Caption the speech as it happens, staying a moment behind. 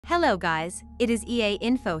Hello guys, it is EA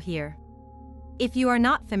Info here. If you are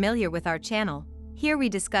not familiar with our channel, here we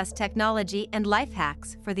discuss technology and life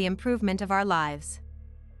hacks for the improvement of our lives.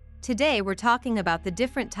 Today we're talking about the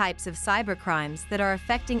different types of cybercrimes that are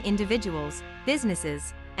affecting individuals,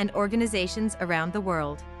 businesses, and organizations around the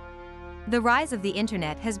world. The rise of the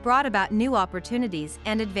internet has brought about new opportunities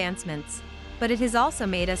and advancements, but it has also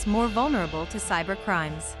made us more vulnerable to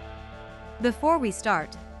cybercrimes. Before we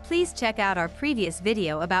start, please check out our previous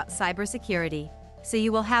video about cybersecurity, so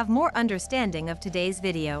you will have more understanding of today's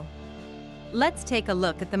video. Let's take a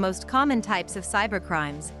look at the most common types of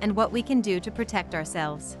cybercrimes and what we can do to protect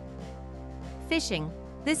ourselves. Phishing.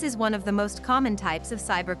 This is one of the most common types of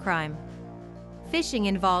cybercrime. Phishing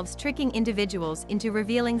involves tricking individuals into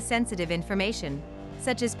revealing sensitive information,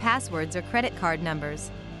 such as passwords or credit card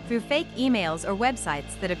numbers, through fake emails or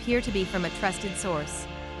websites that appear to be from a trusted source.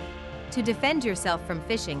 To defend yourself from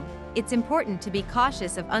phishing, it's important to be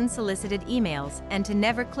cautious of unsolicited emails and to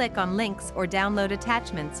never click on links or download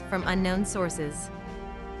attachments from unknown sources.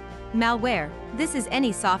 Malware. This is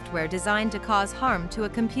any software designed to cause harm to a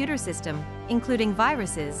computer system, including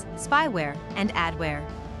viruses, spyware, and adware.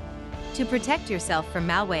 To protect yourself from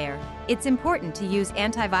malware, it's important to use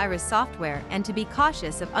antivirus software and to be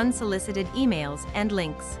cautious of unsolicited emails and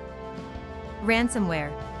links.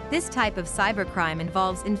 Ransomware. This type of cybercrime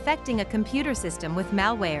involves infecting a computer system with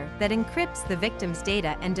malware that encrypts the victim's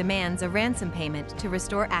data and demands a ransom payment to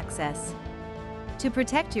restore access. To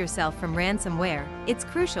protect yourself from ransomware, it's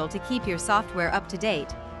crucial to keep your software up to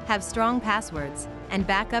date, have strong passwords, and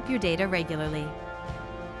back up your data regularly.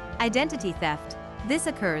 Identity theft. This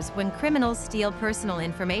occurs when criminals steal personal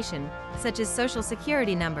information, such as social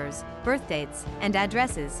security numbers, birth dates, and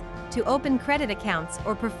addresses, to open credit accounts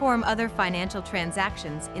or perform other financial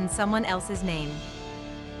transactions in someone else's name.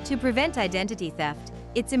 To prevent identity theft,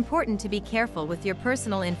 it's important to be careful with your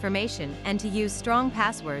personal information and to use strong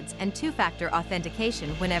passwords and two-factor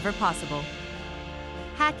authentication whenever possible.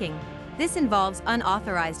 Hacking. This involves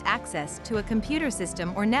unauthorized access to a computer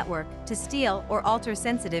system or network to steal or alter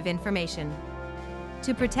sensitive information.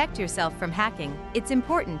 To protect yourself from hacking, it's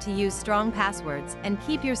important to use strong passwords and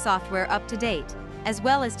keep your software up to date, as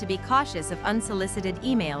well as to be cautious of unsolicited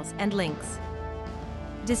emails and links.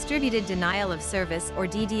 Distributed denial of service or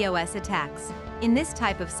DDoS attacks. In this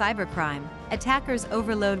type of cybercrime, attackers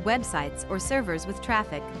overload websites or servers with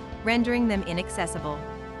traffic, rendering them inaccessible.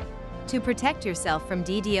 To protect yourself from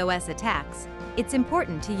DDoS attacks, it's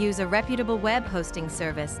important to use a reputable web hosting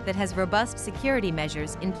service that has robust security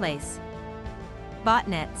measures in place.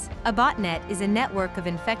 Botnets. A botnet is a network of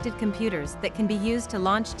infected computers that can be used to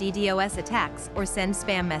launch DDoS attacks or send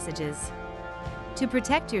spam messages. To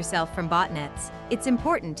protect yourself from botnets, it's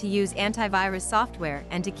important to use antivirus software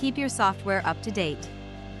and to keep your software up to date.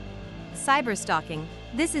 Cyberstalking.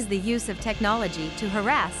 This is the use of technology to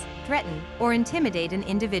harass, threaten, or intimidate an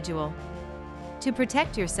individual. To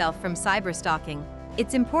protect yourself from cyberstalking,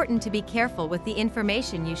 it's important to be careful with the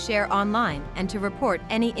information you share online and to report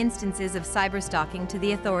any instances of cyberstalking to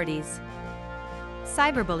the authorities.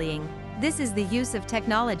 Cyberbullying. This is the use of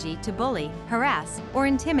technology to bully, harass, or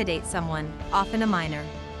intimidate someone, often a minor.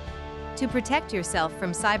 To protect yourself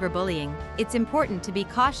from cyberbullying, it's important to be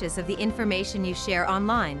cautious of the information you share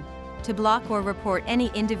online, to block or report any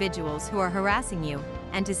individuals who are harassing you,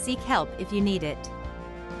 and to seek help if you need it.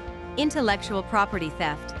 Intellectual property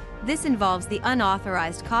theft. This involves the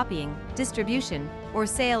unauthorized copying, distribution, or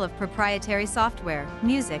sale of proprietary software,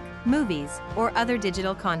 music, movies, or other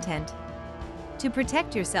digital content. To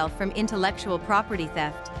protect yourself from intellectual property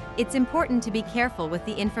theft, it's important to be careful with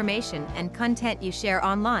the information and content you share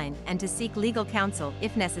online and to seek legal counsel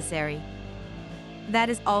if necessary. That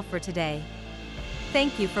is all for today.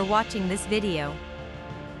 Thank you for watching this video.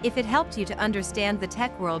 If it helped you to understand the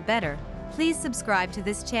tech world better, please subscribe to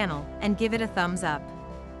this channel and give it a thumbs up.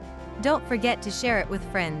 Don't forget to share it with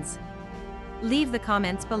friends. Leave the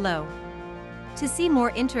comments below. To see more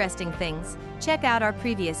interesting things, check out our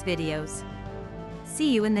previous videos.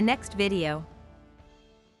 See you in the next video.